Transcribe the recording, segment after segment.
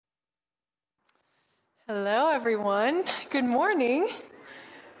Hello, everyone. Good morning.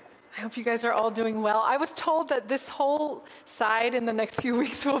 I hope you guys are all doing well. I was told that this whole side in the next few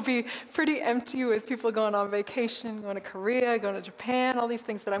weeks will be pretty empty with people going on vacation, going to Korea, going to Japan, all these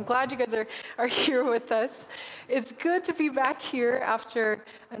things, but I'm glad you guys are here with us. It's good to be back here after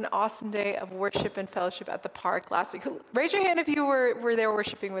an awesome day of worship and fellowship at the park last week. Raise your hand if you were there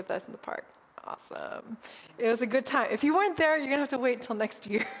worshiping with us in the park. Awesome. It was a good time. If you weren't there, you're going to have to wait until next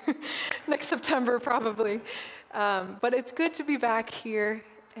year, next September probably. But it's good to be back here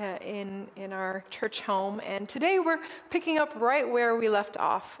in our church home. And today we're picking up right where we left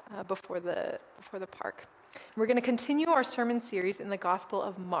off before the park. We're going to continue our sermon series in the Gospel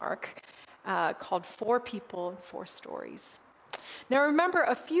of Mark called Four People, Four Stories. Now remember,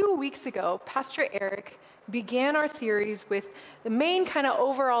 a few weeks ago, Pastor Eric began our series with the main kind of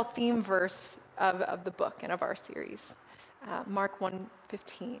overall theme verse of the book and of our series, Mark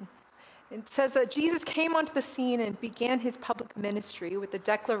 1:15. It says that Jesus came onto the scene and began his public ministry with the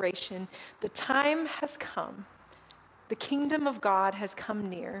declaration, "The time has come. The kingdom of God has come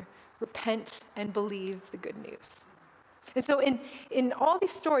near. Repent and believe the good news." And so in all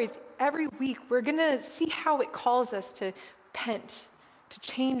these stories, every week, we're going to see how it calls us to repent, to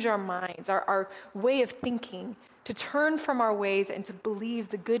change our minds, our way of thinking, to turn from our ways and to believe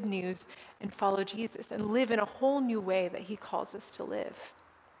the good news and follow Jesus and live in a whole new way that he calls us to live.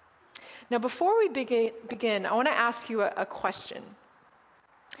 Now, before we begin, I want to ask you a question.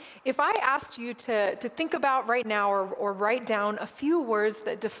 If I asked you to think about right now or write down a few words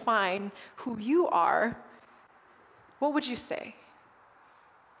that define who you are, what would you say?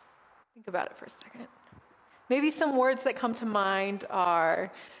 Think about it for a second. Maybe some words that come to mind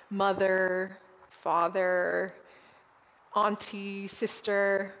are mother, father, auntie,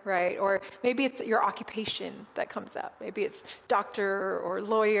 sister, right? Or maybe it's your occupation that comes up. Maybe it's doctor or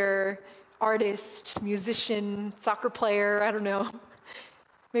lawyer, artist, musician, soccer player, I don't know.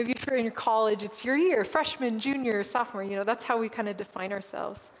 Maybe if you're in your college, it's your year, freshman, junior, sophomore, that's how we kind of define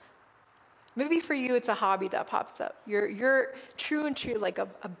ourselves. Maybe for you, it's a hobby that pops up. You're true and true like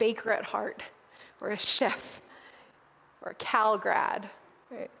a baker at heart, or a chef, or a Cal grad,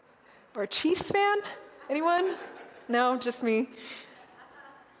 right? Or a Chiefs fan? Anyone? No, just me.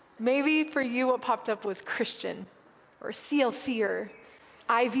 Maybe for you, what popped up was Christian, or CLCer,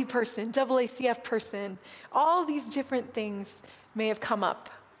 IV person, AACF person. All these different things may have come up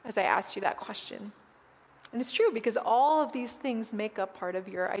as I asked you that question. And it's true because all of these things make up part of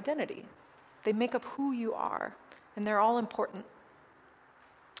your identity. They make up who you are, and they're all important.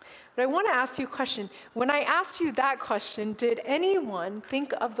 But I want to ask you a question. When I asked you that question, did anyone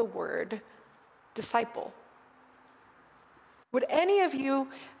think of the word disciple? Would any of you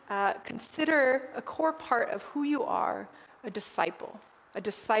consider a core part of who you are a disciple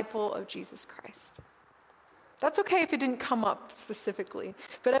of Jesus Christ? That's okay if it didn't come up specifically.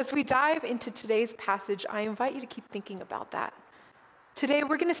 But as we dive into today's passage, I invite you to keep thinking about that. Today,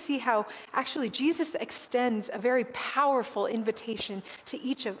 we're going to see how actually Jesus extends a very powerful invitation to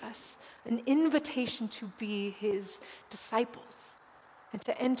each of us, an invitation to be his disciples and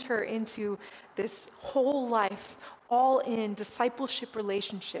to enter into this whole life, all-in discipleship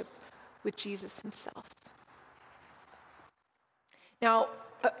relationship with Jesus himself. Now,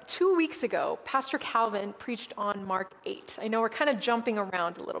 2 weeks ago, Pastor Calvin preached on Mark 8. I know we're kind of jumping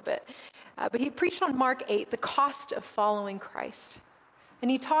around a little bit, but he preached on Mark 8, the cost of following Christ. And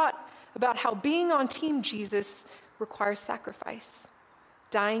he taught about how being on Team Jesus requires sacrifice,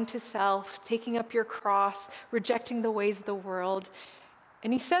 dying to self, taking up your cross, rejecting the ways of the world.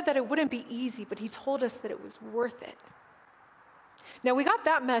 And he said that it wouldn't be easy, but he told us that it was worth it. Now, we got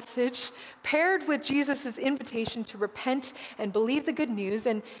that message paired with Jesus' invitation to repent and believe the good news.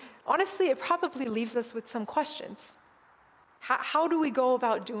 And honestly, it probably leaves us with some questions. How do we go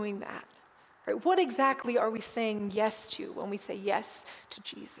about doing that? Right? What exactly are we saying yes to when we say yes to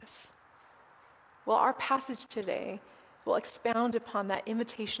Jesus? Well, our passage today will expound upon that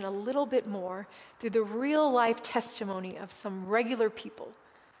invitation a little bit more through the real-life testimony of some regular people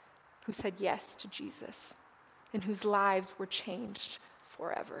who said yes to Jesus and whose lives were changed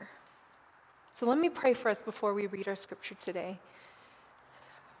forever. So let me pray for us before we read our scripture today.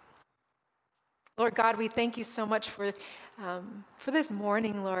 Lord God, we thank you so much for this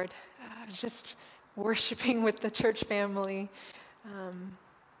morning, Lord, just worshiping with the church family.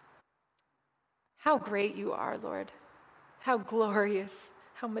 How great you are, Lord. How glorious,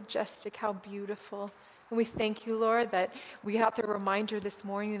 how majestic, how beautiful. And we thank you, Lord, that we got the reminder this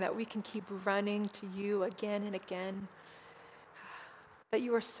morning that we can keep running to you again and again. That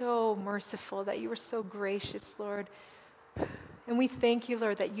you are so merciful, that you are so gracious, Lord. And we thank you,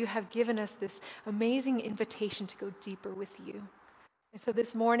 Lord, that you have given us this amazing invitation to go deeper with you. And so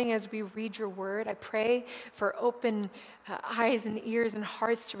this morning, as we read your word, I pray for open eyes and ears and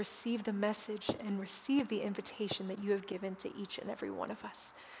hearts to receive the message and receive the invitation that you have given to each and every one of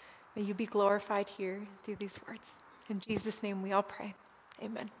us. May you be glorified here through these words. In Jesus' name we all pray.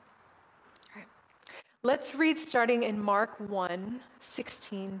 Amen. All right. Let's read starting in Mark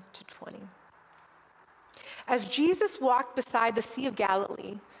 1:16 to 20. As Jesus walked beside the Sea of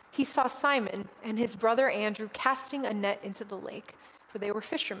Galilee, he saw Simon and his brother Andrew casting a net into the lake, for they were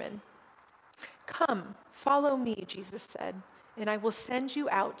fishermen. "Come, follow me," Jesus said, "and I will send you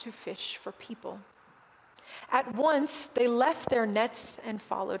out to fish for people." At once they left their nets and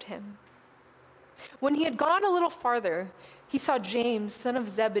followed him. When he had gone a little farther, he saw James, son of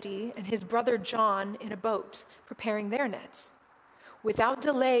Zebedee, and his brother John in a boat, preparing their nets. Without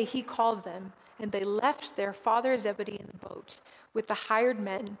delay, he called them, and they left their father Zebedee in the boat with the hired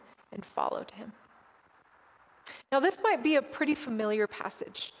men and followed him. Now, this might be a pretty familiar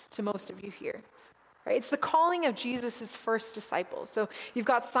passage to most of you here, right? It's the calling of Jesus' first disciples. So you've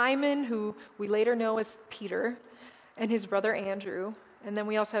got Simon, who we later know as Peter, and his brother Andrew. And then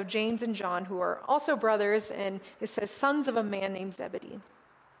we also have James and John, who are also brothers, and it says sons of a man named Zebedee.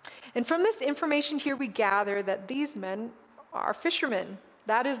 And from this information here, we gather that these men are fishermen.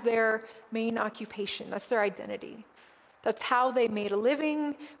 That is their main occupation. That's their identity. That's how they made a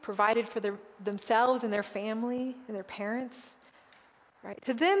living, provided for themselves and their family and their parents. Right?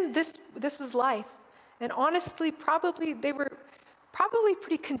 To them, this was life. And honestly, they were probably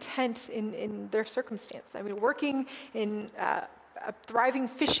pretty content in their circumstance. I mean, working in a thriving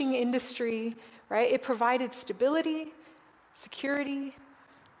fishing industry, right? It provided stability, security,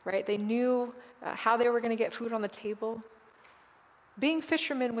 right? They knew how they were going to get food on the table. Being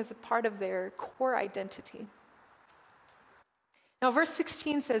fishermen was a part of their core identity. Now, verse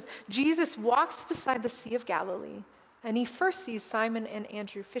 16 says, Jesus walks beside the Sea of Galilee, and he first sees Simon and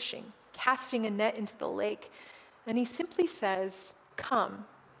Andrew fishing, casting a net into the lake, and he simply says, "Come,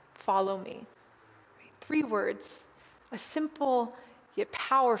 follow me." 3 words, a simple yet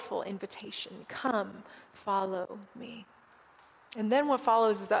powerful invitation. Come, follow me. And then what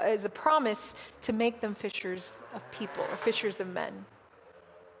follows is a promise to make them fishers of people, or fishers of men.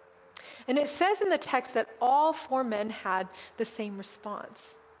 And it says in the text that all 4 men had the same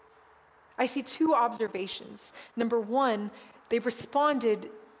response. I see 2 observations. Number 1, they responded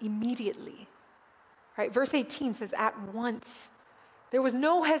immediately. Right? Verse 18 says, at once. There was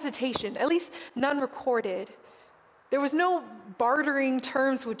no hesitation, at least none recorded. There was no bartering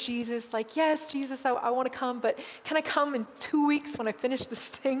terms with Jesus, like, yes, Jesus, I want to come, but can I come in 2 weeks when I finish this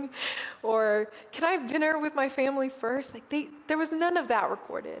thing? Or can I have dinner with my family first? There was none of that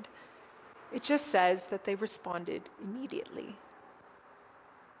recorded. It just says that they responded immediately.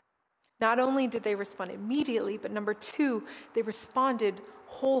 Not only did they respond immediately, but number 2, they responded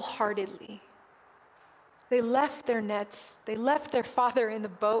wholeheartedly. They left their nets. They left their father in the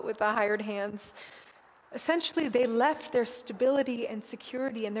boat with the hired hands. Essentially, they left their stability and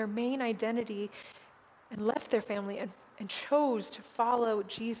security and their main identity and left their family and chose to follow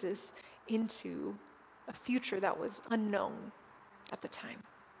Jesus into a future that was unknown at the time.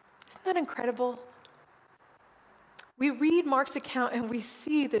 Isn't that incredible? We read Mark's account and we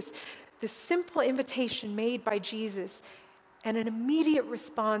see this simple invitation made by Jesus and an immediate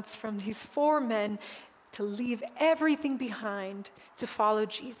response from these 4 men to leave everything behind to follow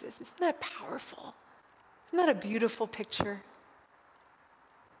Jesus. Isn't that powerful? Isn't that a beautiful picture?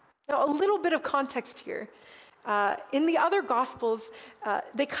 Now, a little bit of context here. In the other Gospels,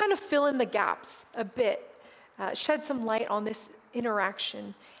 they kind of fill in the gaps a bit, shed some light on this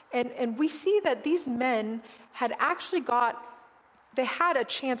interaction. And we see that these men had actually had a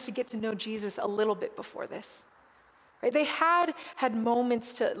chance to get to know Jesus a little bit before this. Right? They had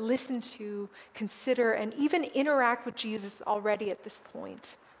moments to listen to, consider, and even interact with Jesus already at this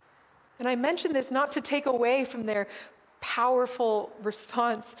point. And I mention this not to take away from their powerful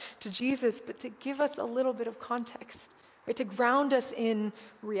response to Jesus, but to give us a little bit of context, right? To ground us in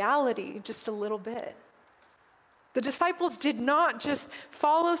reality just a little bit. The disciples did not just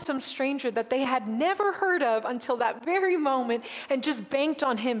follow some stranger that they had never heard of until that very moment and just banked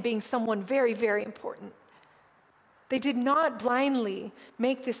on him being someone very, very important. They did not blindly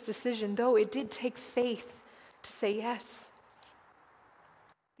make this decision, though it did take faith to say yes.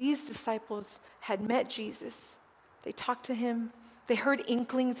 These disciples had met Jesus. They talked to him. They heard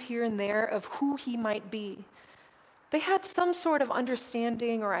inklings here and there of who he might be. They had some sort of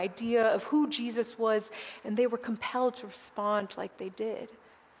understanding or idea of who Jesus was, and they were compelled to respond like they did.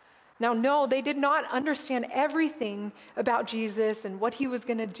 Now, no, they did not understand everything about Jesus and what he was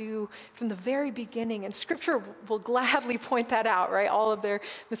going to do from the very beginning. And Scripture will gladly point that out, right? All of their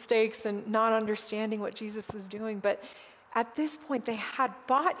mistakes and not understanding what Jesus was doing. But at this point, they had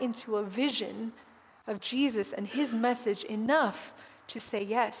bought into a vision of Jesus and his message enough to say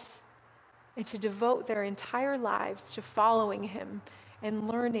yes and to devote their entire lives to following him and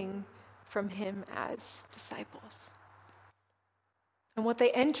learning from him as disciples. And what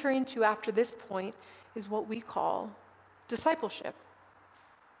they enter into after this point is what we call discipleship.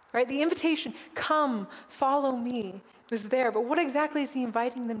 Right? The invitation, come, follow me, was there. But what exactly is he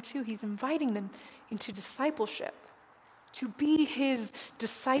inviting them to? He's inviting them into discipleship, to be his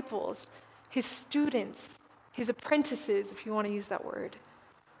disciples, his students, his apprentices, if you want to use that word.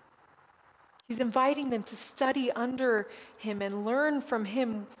 He's inviting them to study under him and learn from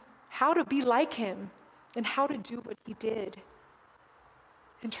him how to be like him and how to do what he did.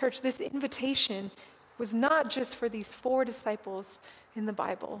 And church, this invitation was not just for these 4 disciples in the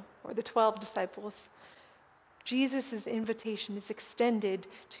Bible or the 12 disciples. Jesus' invitation is extended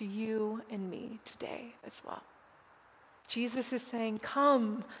to you and me today as well. Jesus is saying,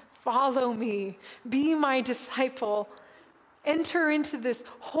 come, follow me, be my disciple. Enter into this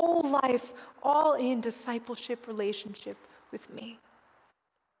whole life, all in discipleship relationship with me.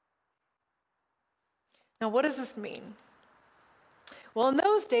 Now, what does this mean? Well, in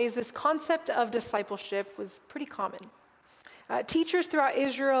those days, this concept of discipleship was pretty common. Teachers throughout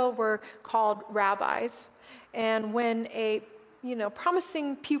Israel were called rabbis, and when a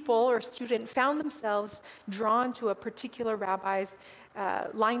promising pupil or student found themselves drawn to a particular rabbi's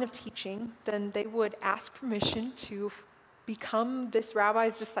line of teaching, then they would ask permission to become this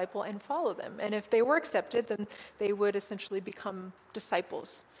rabbi's disciple and follow them. And if they were accepted, then they would essentially become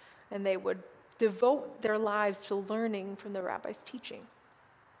disciples, and they would devote their lives to learning from the rabbi's teaching.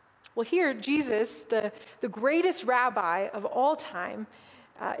 Well, here, Jesus, the greatest rabbi of all time,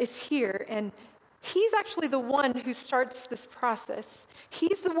 is here, and he's actually the one who starts this process.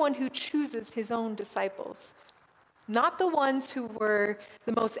 He's the one who chooses his own disciples, not the ones who were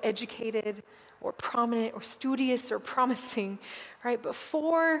the most educated or prominent or studious or promising, right? But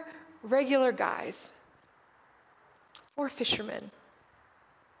 4 regular guys, 4 fishermen.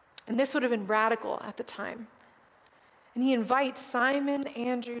 And this would have been radical at the time. And he invites Simon,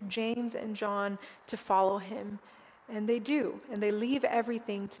 Andrew, James, and John to follow him. And they do. And they leave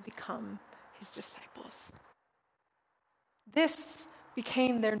everything to become his disciples. This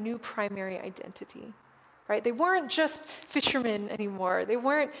became their new primary identity, right? They weren't just fishermen anymore. They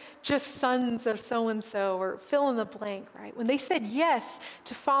weren't just sons of so-and-so or fill in the blank, right? When they said yes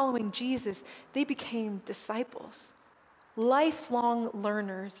to following Jesus, they became disciples. Lifelong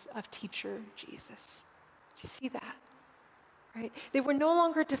learners of teacher Jesus. Do you see that? Right? They were no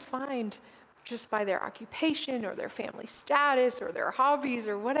longer defined just by their occupation or their family status or their hobbies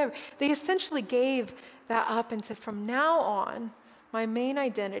or whatever. They essentially gave that up and said, from now on, my main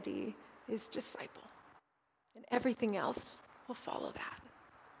identity is disciple. And everything else will follow that.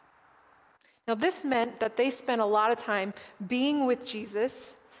 Now, this meant that they spent a lot of time being with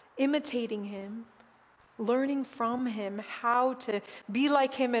Jesus, imitating him, learning from him how to be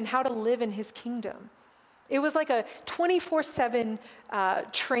like him and how to live in his kingdom. It was like a 24/7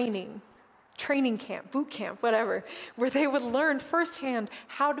 training camp, boot camp, whatever, where they would learn firsthand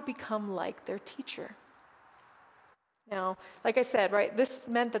how to become like their teacher. Now, like I said, right, this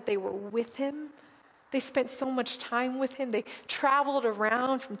meant that they were with him. They spent so much time with him. They traveled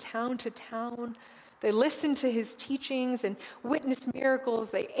around from town to town. They listened to his teachings and witnessed miracles.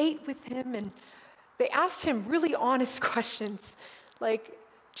 They ate with him, and they asked him really honest questions like,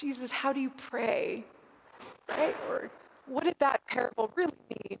 Jesus, how do you pray? Right? Or what did that parable really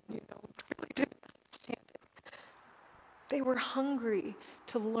mean? Really didn't understand it. They were hungry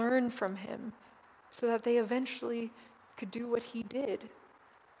to learn from him so that they eventually could do what he did.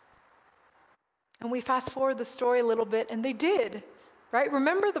 And we fast forward the story a little bit, and they did. Right?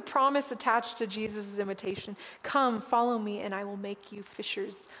 Remember the promise attached to Jesus' invitation. Come, follow me, and I will make you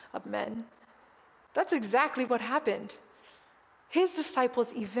fishers of men. That's exactly what happened. His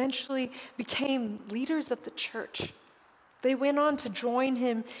disciples eventually became leaders of the church. They went on to join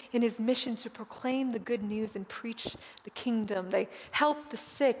him in his mission to proclaim the good news and preach the kingdom. They helped the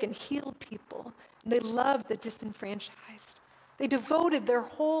sick and healed people. And they loved the disenfranchised. They devoted their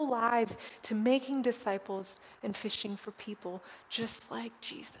whole lives to making disciples and fishing for people just like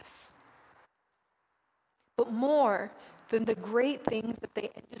Jesus. But more than the great things that they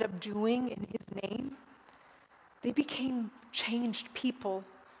ended up doing in his name, they became changed people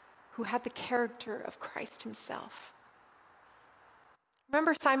who had the character of Christ himself.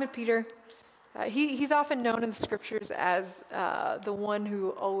 Remember Simon Peter? He's often known in the scriptures as the one who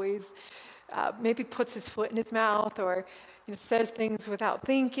always maybe puts his foot in his mouth or says things without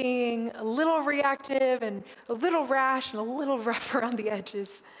thinking, a little reactive and a little rash and a little rough around the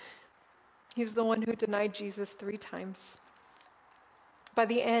edges. He's the one who denied Jesus 3 times. By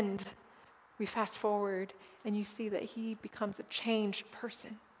the end, we fast forward and you see that he becomes a changed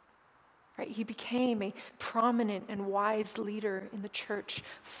person. Right? He became a prominent and wise leader in the church,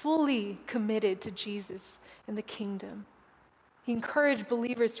 fully committed to Jesus and the kingdom. He encouraged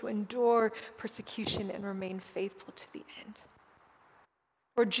believers to endure persecution and remain faithful to the end.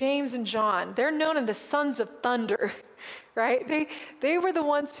 Or James and John, they're known as the sons of thunder, right? They were the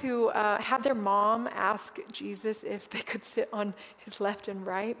ones who had their mom ask Jesus if they could sit on his left and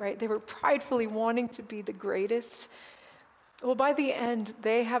right? They were pridefully wanting to be the greatest. Well, by the end,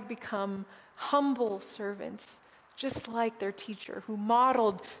 they have become humble servants, just like their teacher, who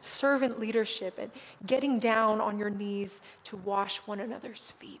modeled servant leadership and getting down on your knees to wash one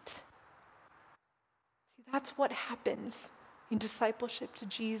another's feet. See, that's what happens in discipleship to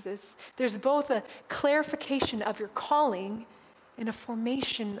Jesus. There's both a clarification of your calling and a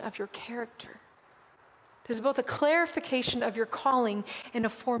formation of your character. There's both a clarification of your calling and a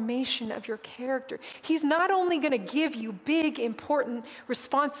formation of your character. He's not only going to give you big, important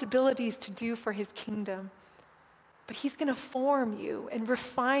responsibilities to do for his kingdom, but he's going to form you and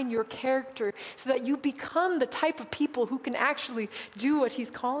refine your character so that you become the type of people who can actually do what he's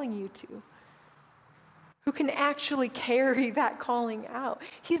calling you to, who can actually carry that calling out.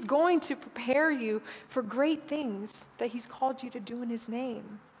 He's going to prepare you for great things that he's called you to do in his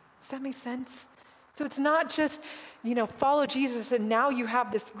name. Does that make sense? So it's not just, follow Jesus and now you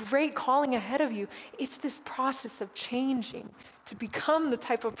have this great calling ahead of you. It's this process of changing to become the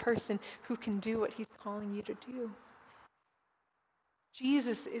type of person who can do what he's calling you to do.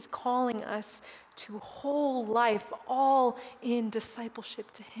 Jesus is calling us to whole life, all in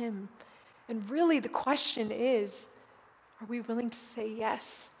discipleship to him. And really the question is, are we willing to say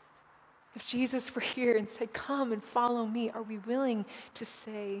yes? If Jesus were here and said, come and follow me, are we willing to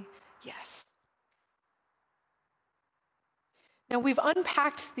say yes? Now, we've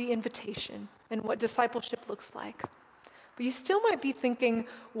unpacked the invitation and what discipleship looks like. But you still might be thinking,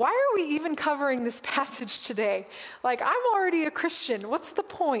 why are we even covering this passage today? Like, I'm already a Christian. What's the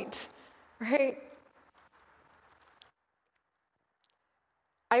point? Right?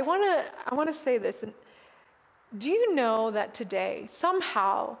 I want to say this. Do you know that today,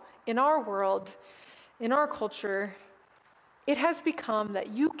 somehow, in our world, in our culture, it has become that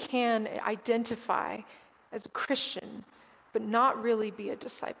you can identify as a Christian but not really be a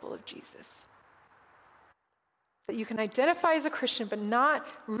disciple of Jesus? That you can identify as a Christian but not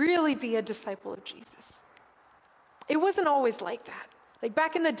really be a disciple of Jesus. It wasn't always like that. Like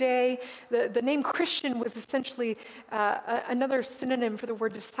back in the day, the name Christian was essentially another synonym for the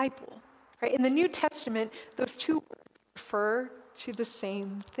word disciple. Right? In the New Testament, those two words refer to the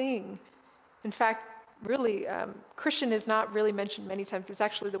same thing. In fact, really, Christian is not really mentioned many times. It's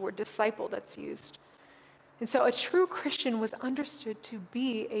actually the word disciple that's used. And so a true Christian was understood to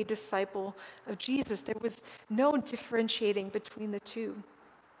be a disciple of Jesus. There was no differentiating between the two.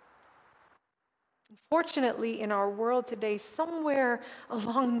 Unfortunately, in our world today, somewhere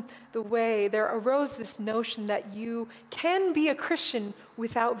along the way, there arose this notion that you can be a Christian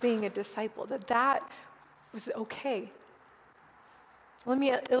without being a disciple, that was okay. Let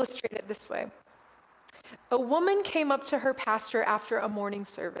me illustrate it this way. A woman came up to her pastor after a morning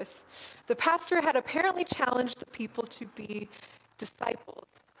service. The pastor had apparently challenged the people to be disciples.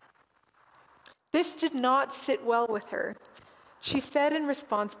 This did not sit well with her. She said in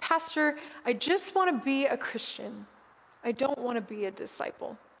response, "Pastor, I just want to be a Christian. I don't want to be a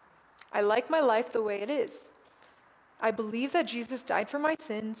disciple. I like my life the way it is. I believe that Jesus died for my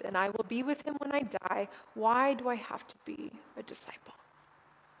sins and I will be with him when I die. Why do I have to be a disciple?"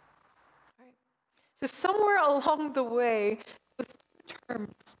 So somewhere along the way, those two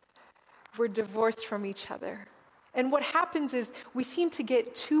terms were divorced from each other. And what happens is we seem to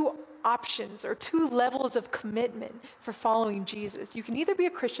get two options or two levels of commitment for following Jesus. You can either be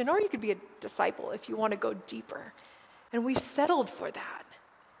a Christian or you could be a disciple if you want to go deeper. And we've settled for that.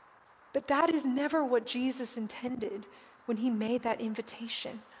 But that is never what Jesus intended when he made that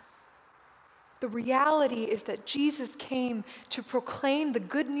invitation. The reality is that Jesus came to proclaim the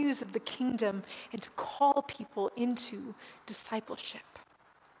good news of the kingdom and to call people into discipleship.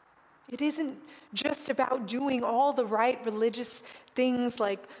 It isn't just about doing all the right religious things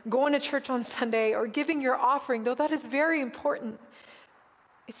like going to church on Sunday or giving your offering, though that is very important.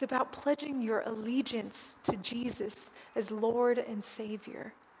 It's about pledging your allegiance to Jesus as Lord and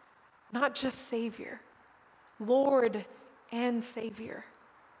Savior. Not just Savior, Lord and Savior.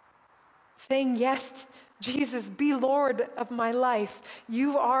 Saying, yes, Jesus, be Lord of my life.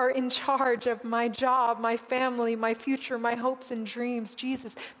 You are in charge of my job, my family, my future, my hopes and dreams.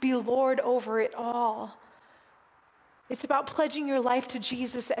 Jesus, be Lord over it all. It's about pledging your life to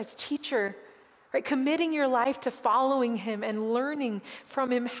Jesus as teacher, right? Committing your life to following him and learning from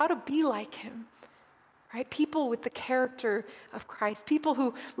him how to be like him, right? People with the character of Christ, people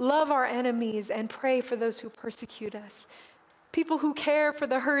who love our enemies and pray for those who persecute us, people who care for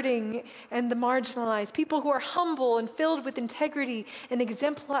the hurting and the marginalized, people who are humble and filled with integrity and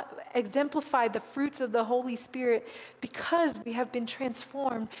exemplify the fruits of the Holy Spirit because we have been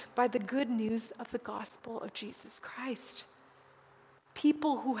transformed by the good news of the gospel of Jesus Christ.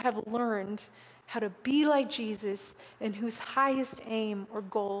 People who have learned how to be like Jesus and whose highest aim or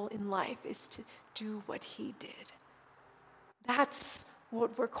goal in life is to do what he did. That's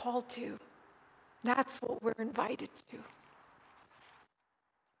what we're called to. That's what we're invited to.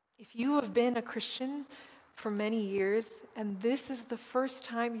 If you have been a Christian for many years and this is the first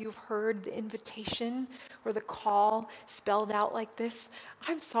time you've heard the invitation or the call spelled out like this,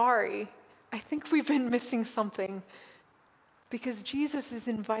 I'm sorry. I think we've been missing something because Jesus is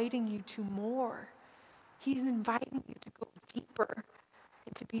inviting you to more. He's inviting you to go deeper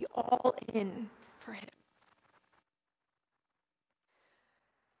and to be all in for him.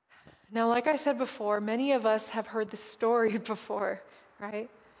 Now, like I said before, many of us have heard this story before, right?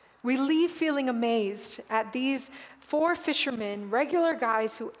 We leave feeling amazed at these 4 fishermen, regular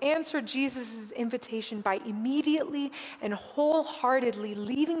guys who answered Jesus' invitation by immediately and wholeheartedly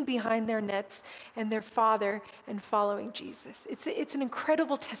leaving behind their nets and their father and following Jesus. It's an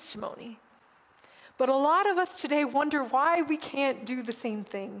incredible testimony. But a lot of us today wonder why we can't do the same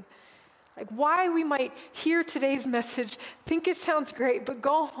thing. Like why we might hear today's message, think it sounds great, but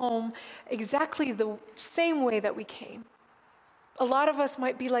go home exactly the same way that we came. A lot of us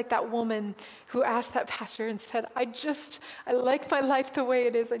might be like that woman who asked that pastor and said, I like my life the way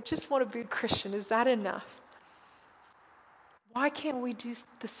it is. I just want to be a Christian. Is that enough? Why can't we do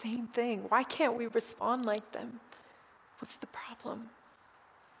the same thing? Why can't we respond like them? What's the problem?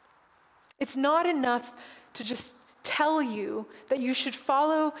 It's not enough to just tell you that you should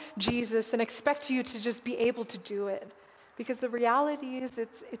follow Jesus and expect you to just be able to do it. Because the reality is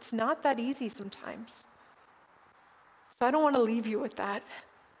it's not that easy sometimes. So I don't want to leave you with that.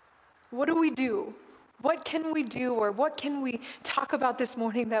 What do we do? What can we do or what can we talk about this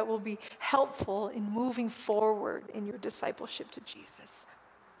morning that will be helpful in moving forward in your discipleship to Jesus?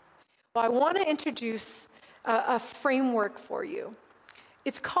 Well, I want to introduce a framework for you.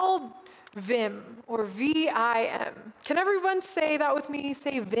 It's called VIM or VIM. Can everyone say that with me?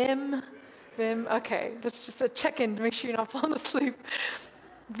 Say VIM. VIM. Okay, that's just a check-in to make sure you're not falling asleep.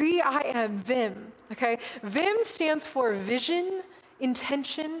 VIM, okay? VIM stands for vision,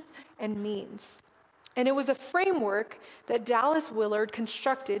 intention, and means. And it was a framework that Dallas Willard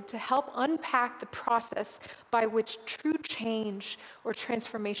constructed to help unpack the process by which true change or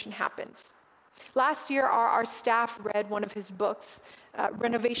transformation happens. Last year, our staff read one of his books,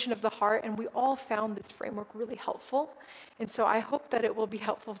 Renovation of the Heart, and we all found this framework really helpful. And so I hope that it will be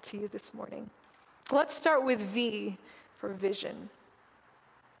helpful to you this morning. Let's start with V for vision.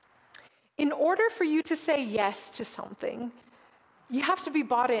 In order for you to say yes to something, you have to be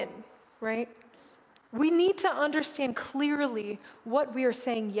bought in, right? We need to understand clearly what we are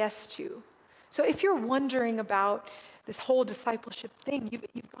saying yes to. So if you're wondering about this whole discipleship thing,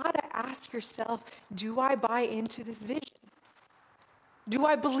 you've got to ask yourself, do I buy into this vision? Do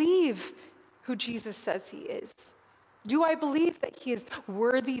I believe who Jesus says he is? Do I believe that he is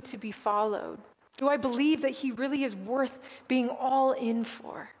worthy to be followed? Do I believe that he really is worth being all in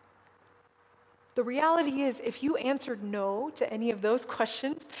for? The reality is, if you answered no to any of those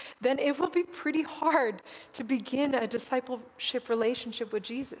questions, then it will be pretty hard to begin a discipleship relationship with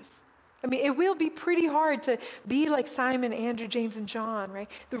Jesus. I mean, it will be pretty hard to be like Simon, Andrew, James, and John, right?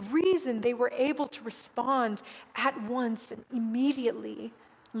 The reason they were able to respond at once and immediately,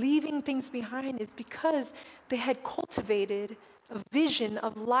 leaving things behind, is because they had cultivated a vision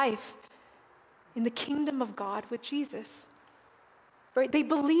of life in the kingdom of God with Jesus. Right? They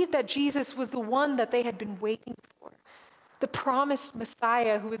believed that Jesus was the one that they had been waiting for, the promised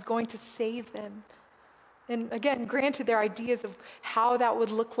Messiah who was going to save them. And again, granted, their ideas of how that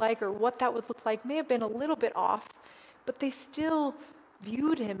would look like or what that would look like may have been a little bit off, but they still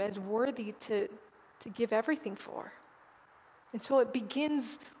viewed him as worthy to give everything for. And so it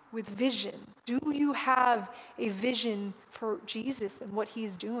begins with vision? Do you have a vision for Jesus and what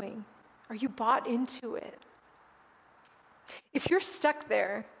he's doing? Are you bought into it? If you're stuck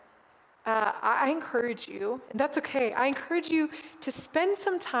there, I encourage you, and that's okay, I encourage you to spend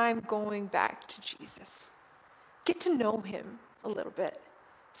some time going back to Jesus. Get to know him a little bit.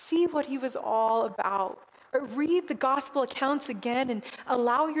 See what he was all about. Or read the gospel accounts again and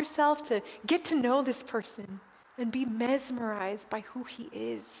allow yourself to get to know this person and be mesmerized by who he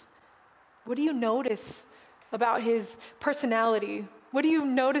is. What do you notice about his personality? What do you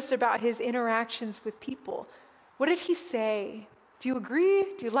notice about his interactions with people? What did he say? Do you agree?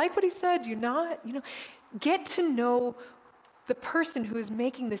 Do you like what he said? Do you not? Get to know the person who is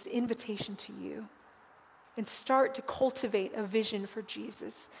making this invitation to you and start to cultivate a vision for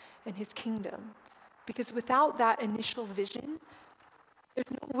Jesus and his kingdom. Because without that initial vision,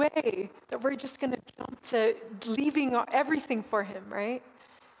 there's no way that we're just going to jump to leaving everything for him, right?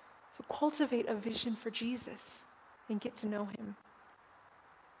 So cultivate a vision for Jesus and get to know him.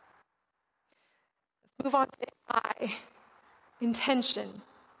 Let's move on to I. Intention.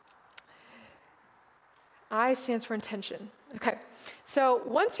 I stands for intention. Okay, so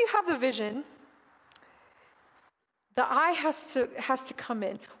once you have the vision, the I has to come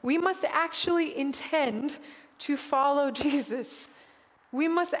in. We must actually intend to follow Jesus. We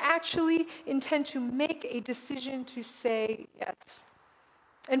must actually intend to make a decision to say yes.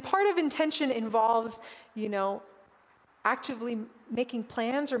 And part of intention involves, actively making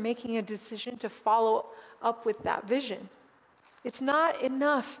plans or making a decision to follow up with that vision. It's not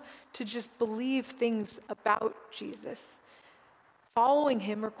enough to just believe things about Jesus. Following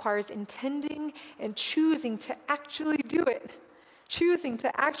him requires intending and choosing to actually do it, choosing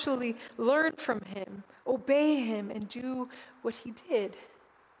to actually learn from him, obey him, and do what he did.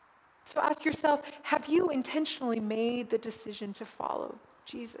 So ask yourself, have you intentionally made the decision to follow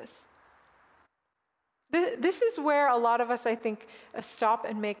Jesus? This is where a lot of us, I think, stop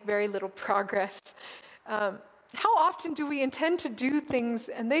and make very little progress. How often do we intend to do things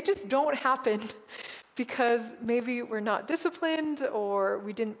and they just don't happen because maybe we're not disciplined or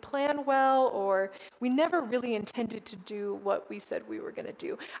we didn't plan well or we never really intended to do what we said we were going to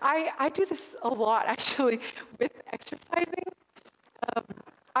do? I do this a lot, actually, with exercising.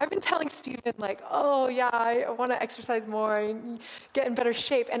 I've been telling Stephen, I want to exercise more and get in better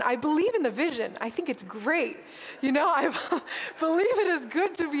shape. And I believe in the vision. I think it's great. I believe it is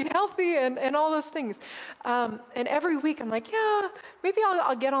good to be healthy and all those things. And every week I'm like, yeah, maybe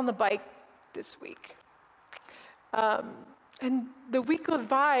I'll get on the bike this week. And the week goes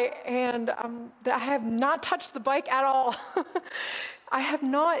by and I have not touched the bike at all. I have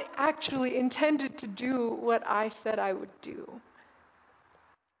not actually intended to do what I said I would do.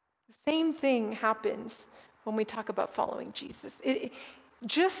 The same thing happens when we talk about following Jesus.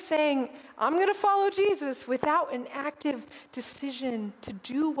 Just saying, I'm going to follow Jesus without an active decision to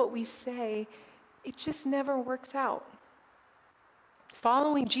do what we say, it just never works out.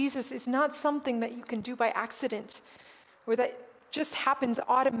 Following Jesus is not something that you can do by accident or that just happens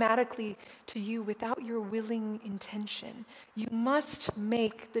automatically to you without your willing intention. You must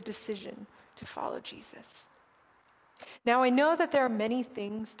make the decision to follow Jesus. Now, I know that there are many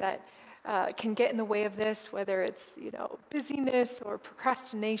things that can get in the way of this, whether it's, busyness or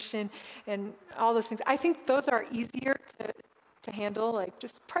procrastination and all those things. I think those are easier to handle, like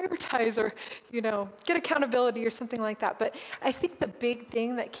just prioritize or, get accountability or something like that. But I think the big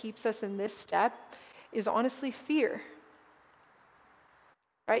thing that keeps us in this step is honestly fear.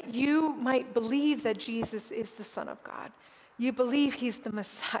 Right? You might believe that Jesus is the Son of God. You believe he's the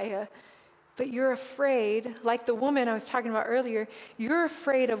Messiah. But you're afraid, like the woman I was talking about earlier, you're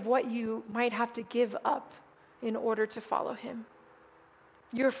afraid of what you might have to give up in order to follow him.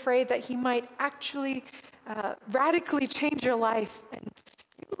 You're afraid that he might actually radically change your life. And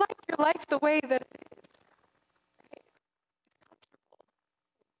you like your life the way that it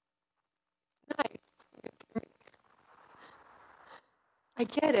is. Nice. I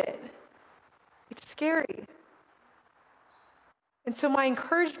get it. It's scary. And so my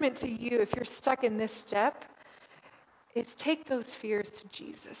encouragement to you, if you're stuck in this step, is take those fears to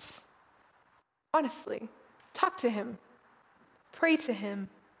Jesus. Honestly, talk to him. Pray to him.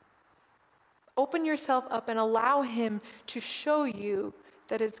 Open yourself up and allow him to show you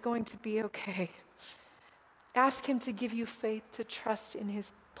that it's going to be okay. Ask him to give you faith to trust in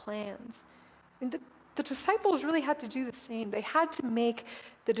his plans. And the disciples really had to do the same. They had to make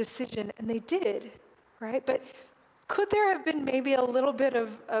the decision, and they did, right? But could there have been maybe a little bit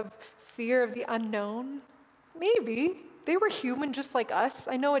of fear of the unknown? Maybe. They were human just like us.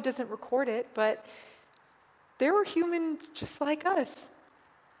 I know it doesn't record it, but they were human just like us.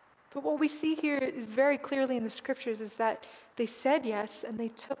 But what we see here is very clearly in the scriptures is that they said yes and they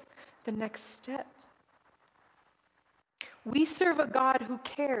took the next step. We serve a God who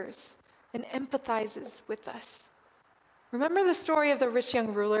cares and empathizes with us. Remember the story of the rich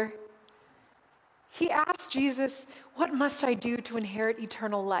young ruler? He asked Jesus, "What must I do to inherit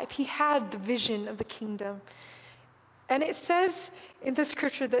eternal life?" He had the vision of the kingdom. And it says in the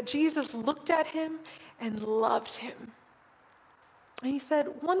scripture that Jesus looked at him and loved him. And he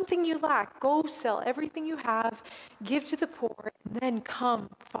said, "One thing you lack, go sell everything you have, give to the poor, and then come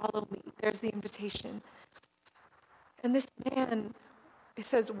follow me." There's the invitation. And this man, it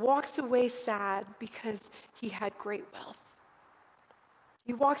says, walks away sad because he had great wealth.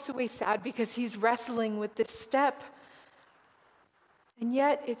 He walks away sad because he's wrestling with this step. And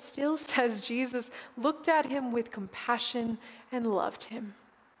yet it still says Jesus looked at him with compassion and loved him.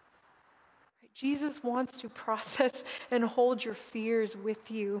 Jesus wants to process and hold your fears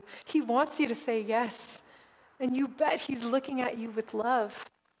with you. He wants you to say yes. And you bet he's looking at you with love.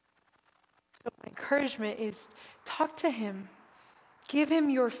 So my encouragement is talk to him. Give him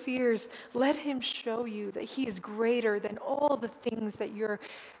your fears. Let him show you that he is greater than all the things that you're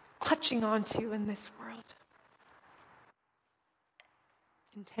clutching onto in this world.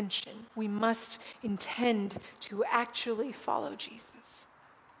 Intention. We must intend to actually follow Jesus.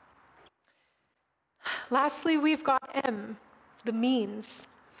 Lastly, we've got M, the means.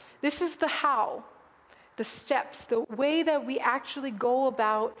 This is the how, the steps, the way that we actually go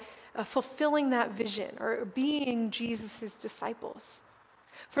about fulfilling that vision or being Jesus' disciples.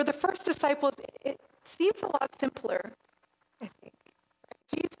 For the first disciples, it seems a lot simpler, I think.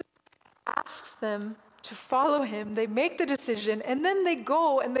 Jesus asks them to follow him. They make the decision, and then they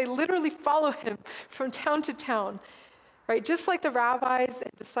go and they literally follow him from town to town. Right? Just like the rabbis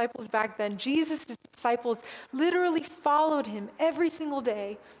and disciples back then, Jesus' disciples literally followed him every single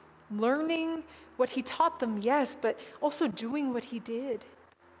day, learning what he taught them, yes, but also doing what he did.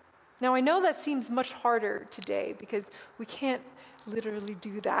 Now, I know that seems much harder today because we can't literally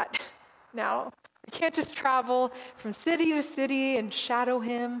do that now. We can't just travel from city to city and shadow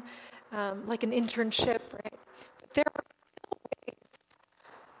him like an internship, right? But there are still ways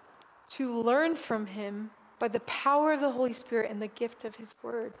to learn from him by the power of the Holy Spirit and the gift of his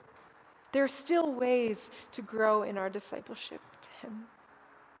word. There are still ways to grow in our discipleship to him.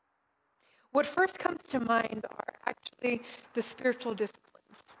 What first comes to mind are actually the spiritual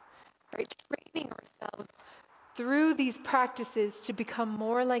disciplines, right? Training ourselves through these practices to become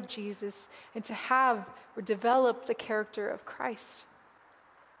more like Jesus and to have or develop the character of Christ.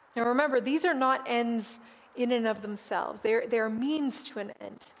 Now remember, these are not ends in and of themselves. They are means to an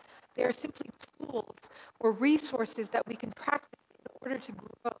end. They are simply tools or resources that we can practice in order to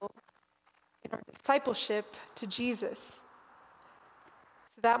grow in our discipleship to Jesus.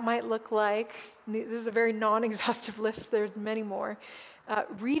 So that might look like, this is a very non-exhaustive list, there's many more,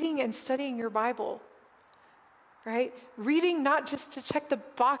 reading and studying your Bible, right? Reading not just to check the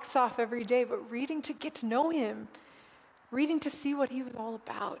box off every day, but reading to get to know him, reading to see what he was all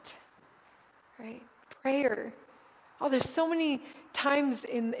about, right? Prayer. Oh, there's so many times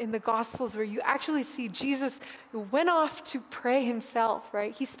in the Gospels where you actually see Jesus went off to pray himself,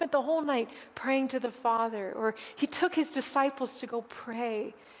 right? He spent the whole night praying to the Father, or he took his disciples to go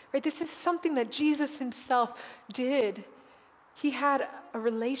pray, right? This is something that Jesus himself did. He had a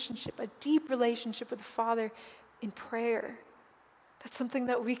relationship, a deep relationship with the Father in prayer. That's something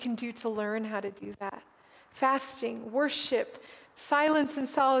that we can do to learn how to do that. Fasting, worship, silence and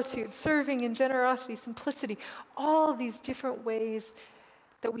solitude, serving and generosity, simplicity, all these different ways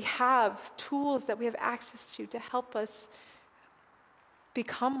that we have, tools that we have access to help us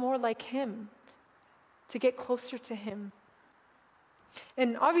become more like him, to get closer to him.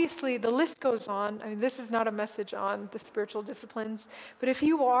 And obviously the list goes on. I mean, this is not a message on the spiritual disciplines, but if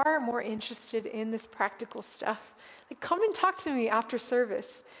you are more interested in this practical stuff, like come and talk to me after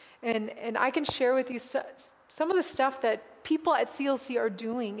service, and I can share with you some of the stuff that people at CLC are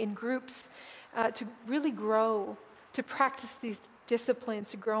doing in groups to really grow, to practice these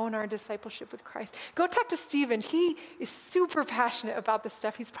disciplines, to grow in our discipleship with Christ. Go talk to Stephen. He is super passionate about this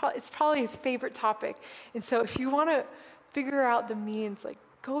stuff. It's probably his favorite topic. And so if you want to figure out the means, like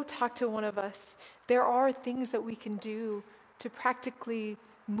go talk to one of us. There are things that we can do to practically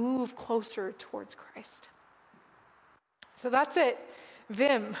move closer towards Christ. So that's it.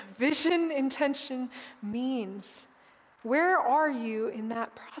 VIM, vision, intention, means. Where are you in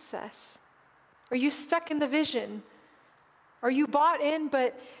that process? Are you stuck in the vision? Are you bought in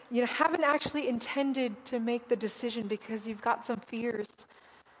but haven't actually intended to make the decision because you've got some fears?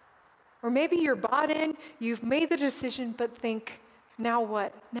 Or maybe you're bought in, you've made the decision but think, Now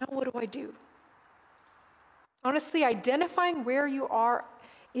what? Now what do I do? Honestly, identifying where you are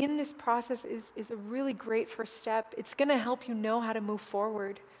in this process is a really great first step. It's going to help you know how to move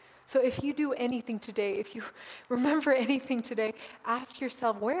forward. So if you do anything today, if you remember anything today, ask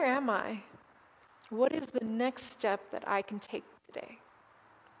yourself, where am I? What is the next step that I can take today?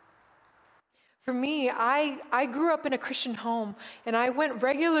 For me, I grew up in a Christian home, and I went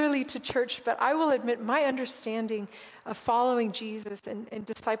regularly to church, but I will admit my understanding of following Jesus and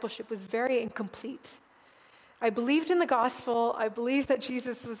discipleship was very incomplete. I believed in the gospel, I believed that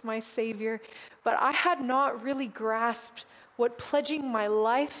Jesus was my Savior, but I had not really grasped what pledging my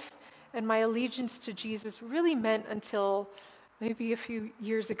life and my allegiance to Jesus really meant until maybe a few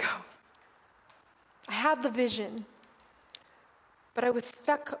years ago. I had the vision, but I was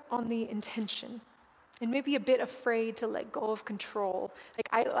stuck on the intention and maybe a bit afraid to let go of control.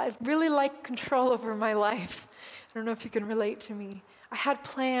 I really like control over my life. I don't know if you can relate to me. I had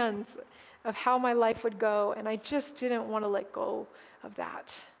plans of how my life would go, and I just didn't want to let go of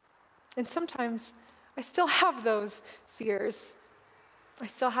that. And sometimes I still have those fears. I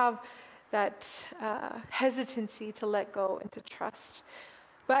still have that hesitancy to let go and to trust.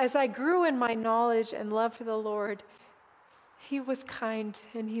 But as I grew in my knowledge and love for the Lord, He was kind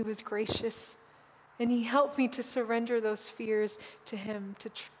and He was gracious, and He helped me to surrender those fears to Him,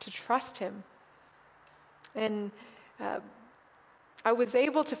 to trust Him. And I was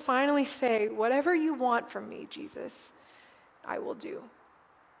able to finally say, whatever you want from me, Jesus, I will do.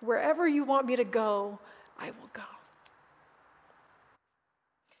 Wherever you want me to go, I will go.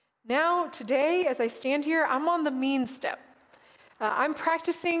 Now, today, as I stand here, I'm on the mean step. I'm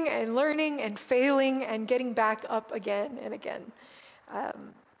practicing and learning and failing and getting back up again and again.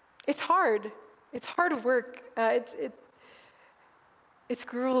 It's hard. It's hard work. It's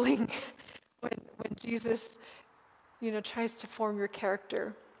grueling when Jesus tries to form your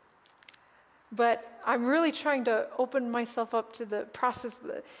character. But I'm really trying to open myself up to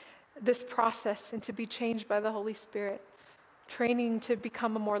this process and to be changed by the Holy Spirit. Training to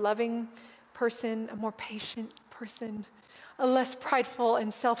become a more loving person, a more patient person, a less prideful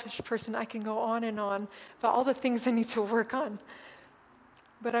and selfish person. I can go on and on about all the things I need to work on.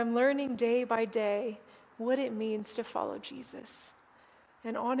 But I'm learning day by day what it means to follow Jesus.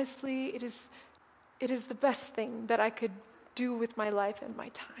 And honestly, it is the best thing that I could do with my life and my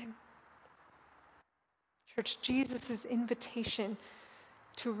time. Church, Jesus' invitation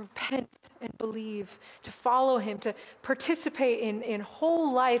to repent and believe, to follow Him, to participate in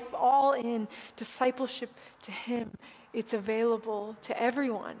whole life, all in discipleship to Him, it's available to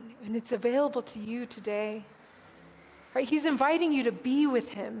everyone, and it's available to you today. Right? He's inviting you to be with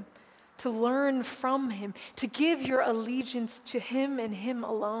Him, to learn from Him, to give your allegiance to Him and Him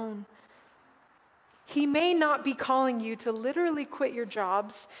alone. He may not be calling you to literally quit your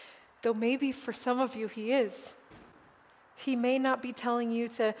jobs, though maybe for some of you He is. He may not be telling you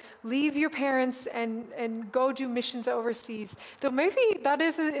to leave your parents and go do missions overseas, though maybe that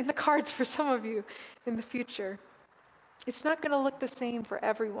is in the cards for some of you in the future. It's not going to look the same for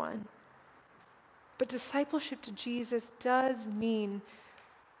everyone. But discipleship to Jesus does mean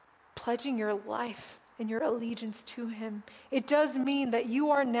pledging your life and your allegiance to Him. It does mean that you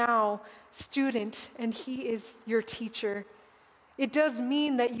are now student and He is your teacher. It does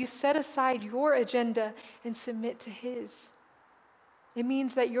mean that you set aside your agenda and submit to His. It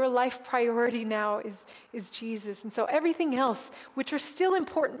means that your life priority now is Jesus. And so everything else, which are still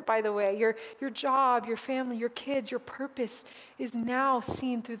important, by the way, your job, your family, your kids, your purpose, is now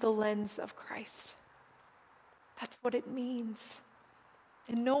seen through the lens of Christ. That's what it means.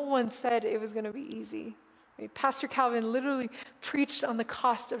 And no one said it was going to be easy. I mean, Pastor Calvin literally preached on the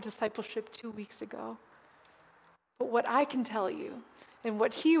cost of discipleship 2 weeks ago. But what I can tell you, and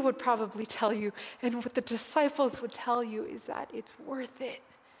what he would probably tell you, and what the disciples would tell you, is that it's worth it.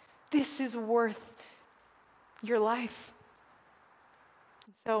 This is worth your life.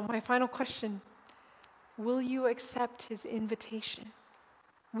 So my final question, will you accept His invitation?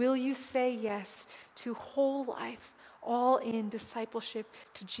 Will you say yes to whole life, all in discipleship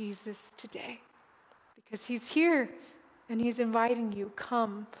to Jesus today? Because He's here and He's inviting you,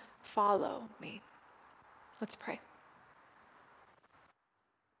 come, follow me. Let's pray.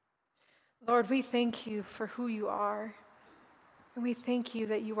 Lord, we thank You for who You are. And we thank You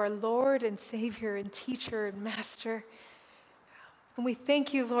that You are Lord and Savior and teacher and master. And we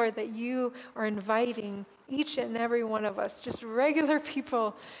thank You, Lord, that You are inviting each and every one of us, just regular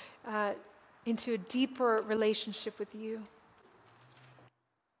people, into a deeper relationship with You.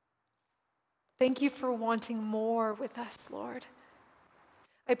 Thank You for wanting more with us, Lord.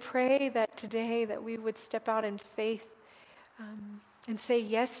 I pray that today that we would step out in faith, and say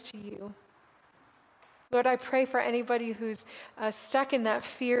yes to you. Lord, I pray for anybody who's stuck in that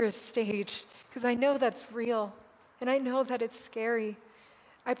fear stage, because I know that's real, and I know that it's scary.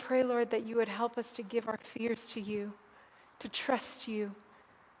 I pray, Lord, that you would help us to give our fears to you, to trust you.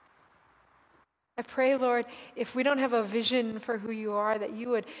 I pray, Lord, if we don't have a vision for who you are, that you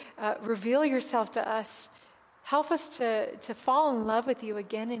would reveal yourself to us. Help us to fall in love with you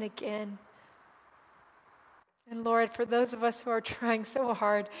again and again. And Lord, for those of us who are trying so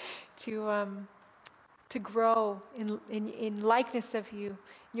hard to grow in likeness of you,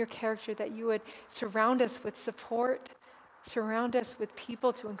 in your character, that you would surround us with support, surround us with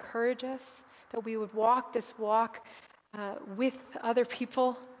people to encourage us, that we would walk this walk with other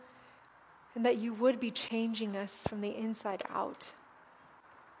people, and that you would be changing us from the inside out.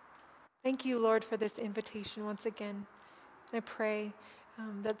 Thank you, Lord, for this invitation once again. And I pray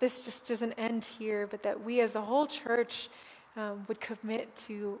that this just doesn't end here, but that we as a whole church would commit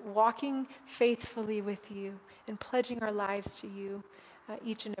to walking faithfully with you and pledging our lives to you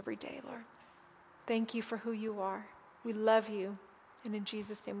each and every day, Lord. Thank you for who you are. We love you. And in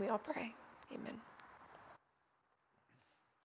Jesus' name we all pray. Amen.